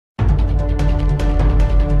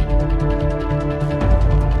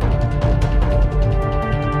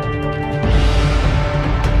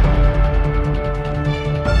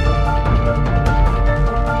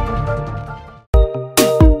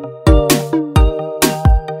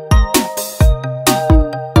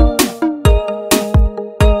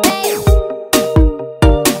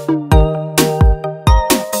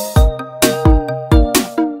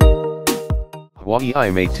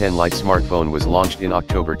Huawei Mate 10 Lite smartphone was launched in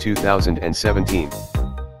October 2017.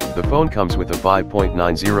 The phone comes with a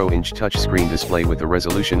 5.90-inch touchscreen display with a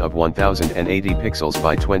resolution of 1080 pixels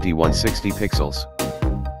by 2160 pixels.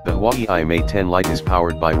 The Huawei Mate 10 Lite is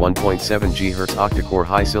powered by 1.7 GHz octa-core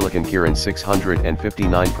high silicon Kirin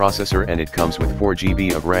 659 processor, and it comes with 4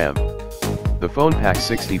 GB of RAM. The phone packs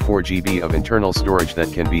 64 GB of internal storage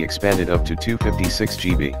that can be expanded up to 256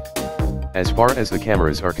 GB. As far as the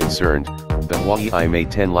cameras are concerned, the Huawei Mate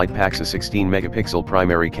 10 Lite packs a 16-megapixel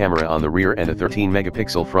primary camera on the rear and a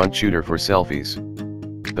 13-megapixel front shooter for selfies.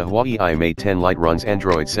 The Huawei Mate 10 Lite runs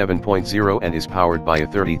Android 7.0 and is powered by a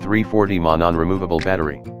 3340 mAh non-removable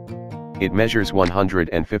battery. It measures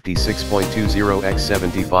 156.20 x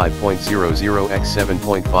 75.00 x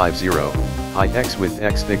 7.50, height x width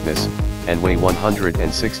x thickness, and weigh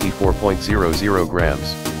 164.00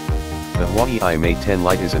 grams. The Huawei Mate 10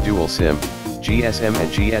 Lite is a dual SIM, GSM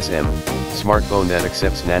and GSM, smartphone that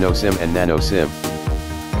accepts Nano SIM and Nano SIM.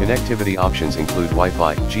 Connectivity options include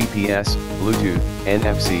Wi-Fi, GPS, Bluetooth,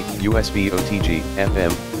 NFC, USB OTG,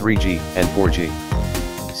 FM, 3G, and 4G.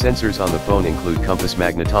 Sensors on the phone include compass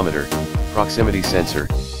magnetometer, proximity sensor,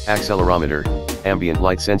 accelerometer, ambient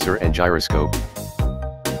light sensor and gyroscope.